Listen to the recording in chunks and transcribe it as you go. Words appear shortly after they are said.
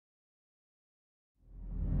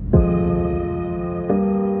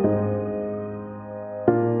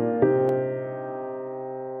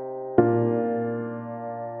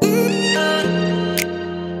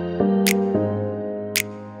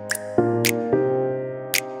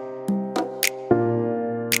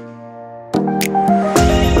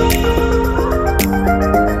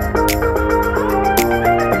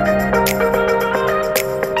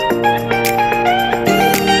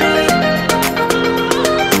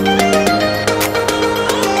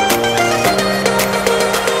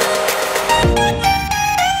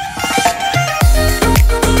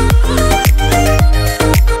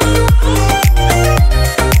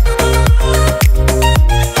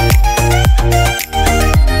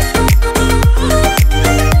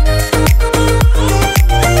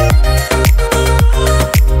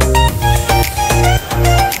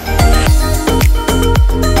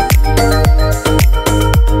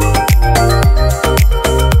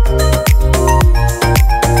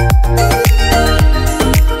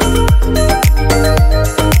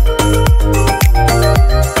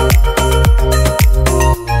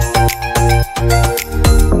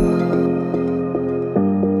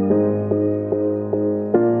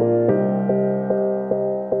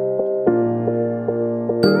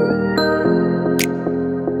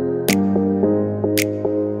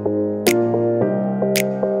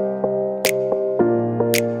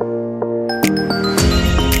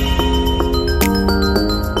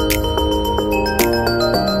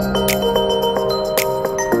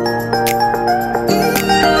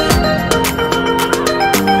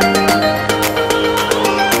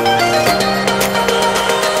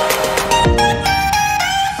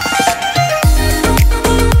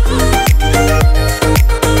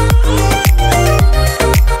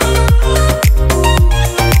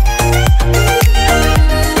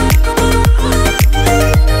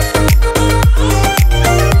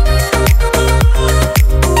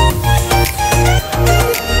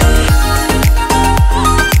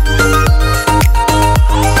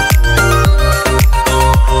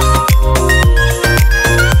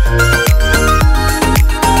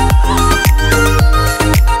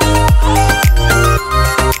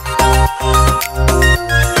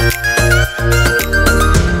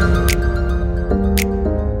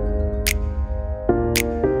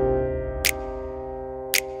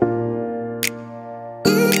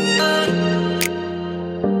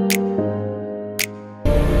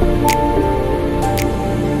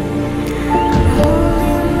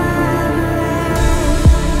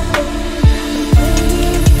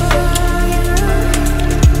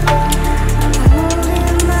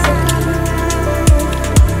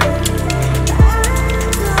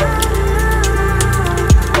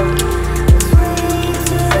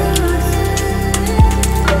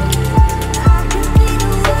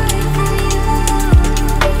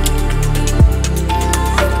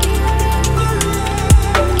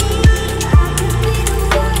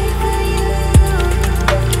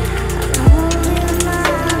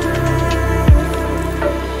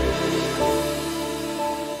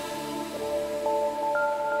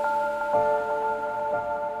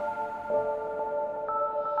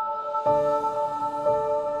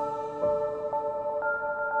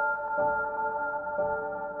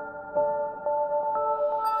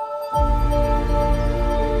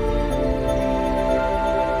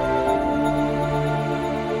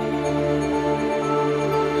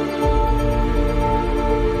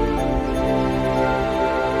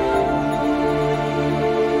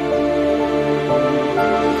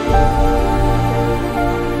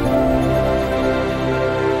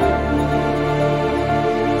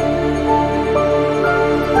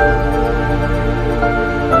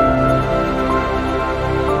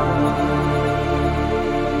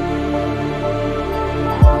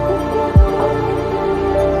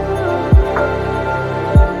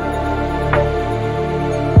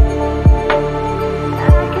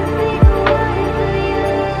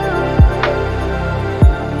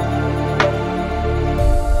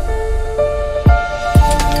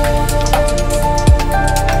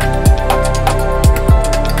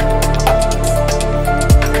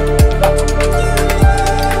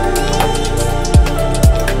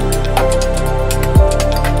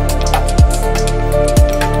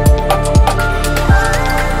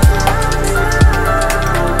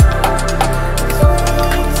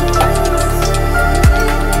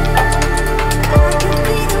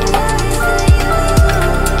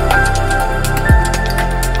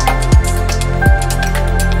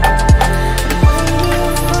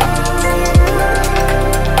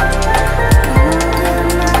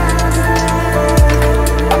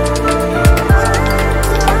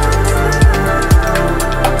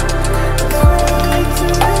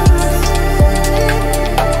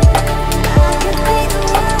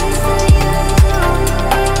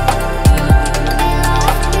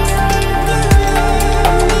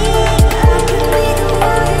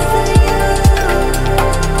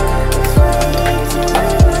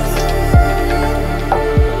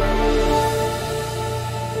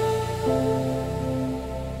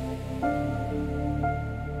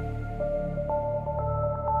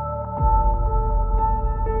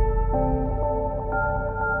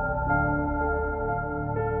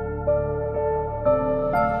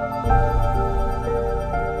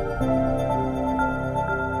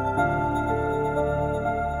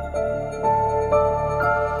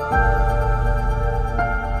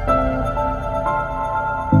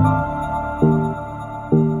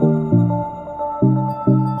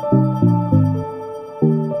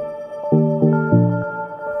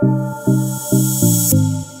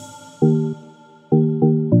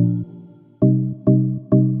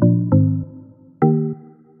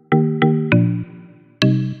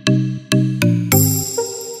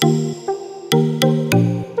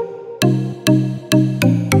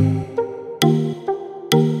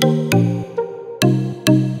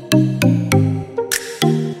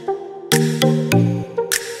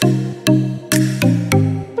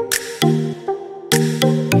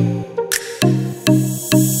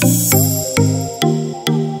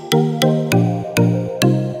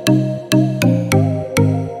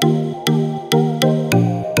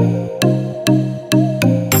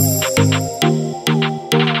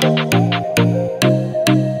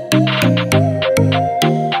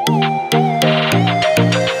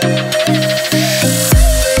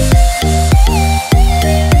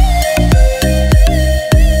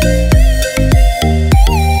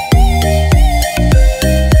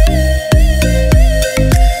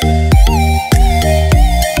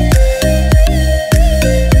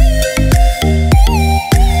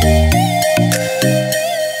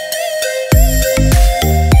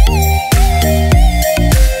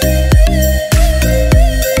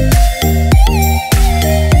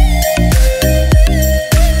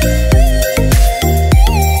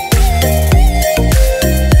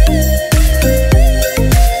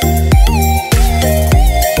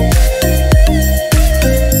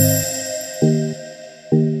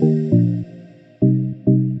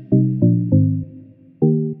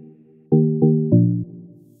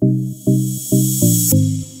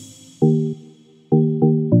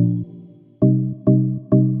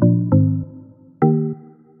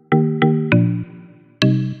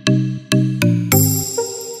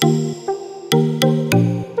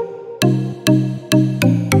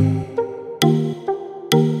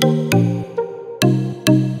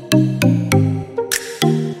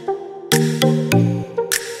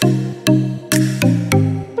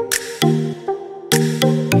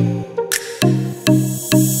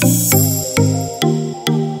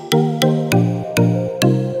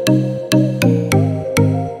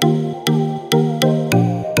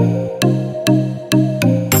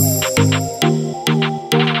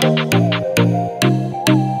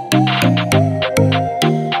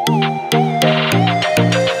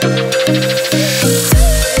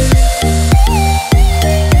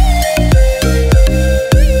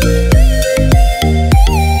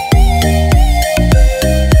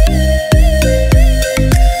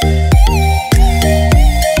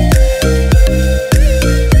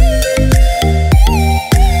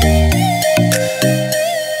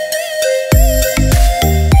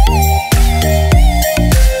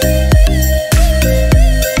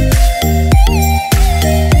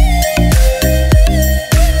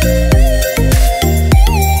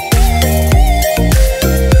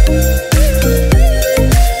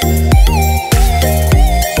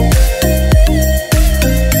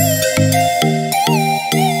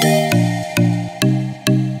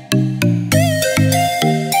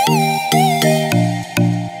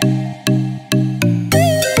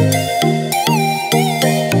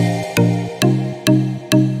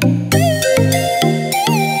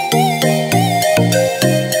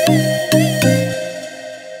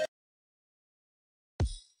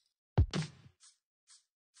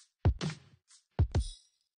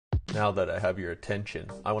Now that I have your attention,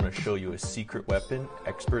 I want to show you a secret weapon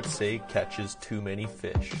experts say catches too many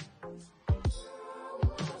fish.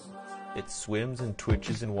 It swims and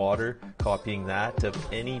twitches in water, copying that of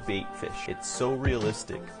any bait fish. It's so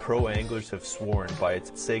realistic, pro anglers have sworn by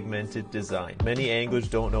its segmented design. Many anglers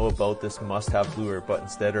don't know about this must-have lure, but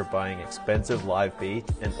instead are buying expensive live bait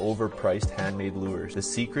and overpriced handmade lures. The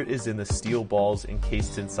secret is in the steel balls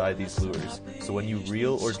encased inside these lures. So when you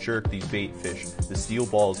reel or jerk these bait fish, the steel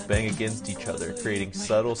balls bang against each other, creating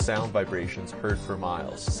subtle sound vibrations heard for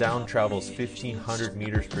miles. Sound travels 1,500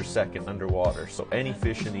 meters per second underwater, so any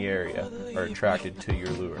fish in the area are attracted to your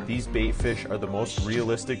lure. These bait fish are the most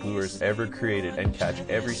realistic lures ever created and catch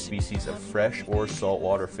every species of fresh or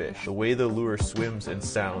saltwater fish. The way the lure swims and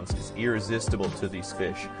sounds is irresistible to these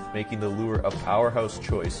fish, making the lure a powerhouse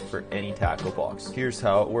choice for any tackle box. Here's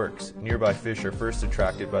how it works. Nearby fish are first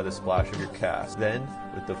attracted by the splash of your cast. Then,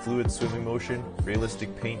 with the fluid swimming motion,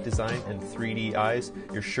 realistic paint design, and 3D eyes,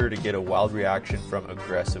 you're sure to get a wild reaction from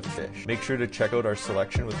aggressive fish. Make sure to check out our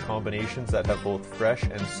selection with combinations that have both fresh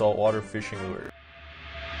and saltwater fishing lures.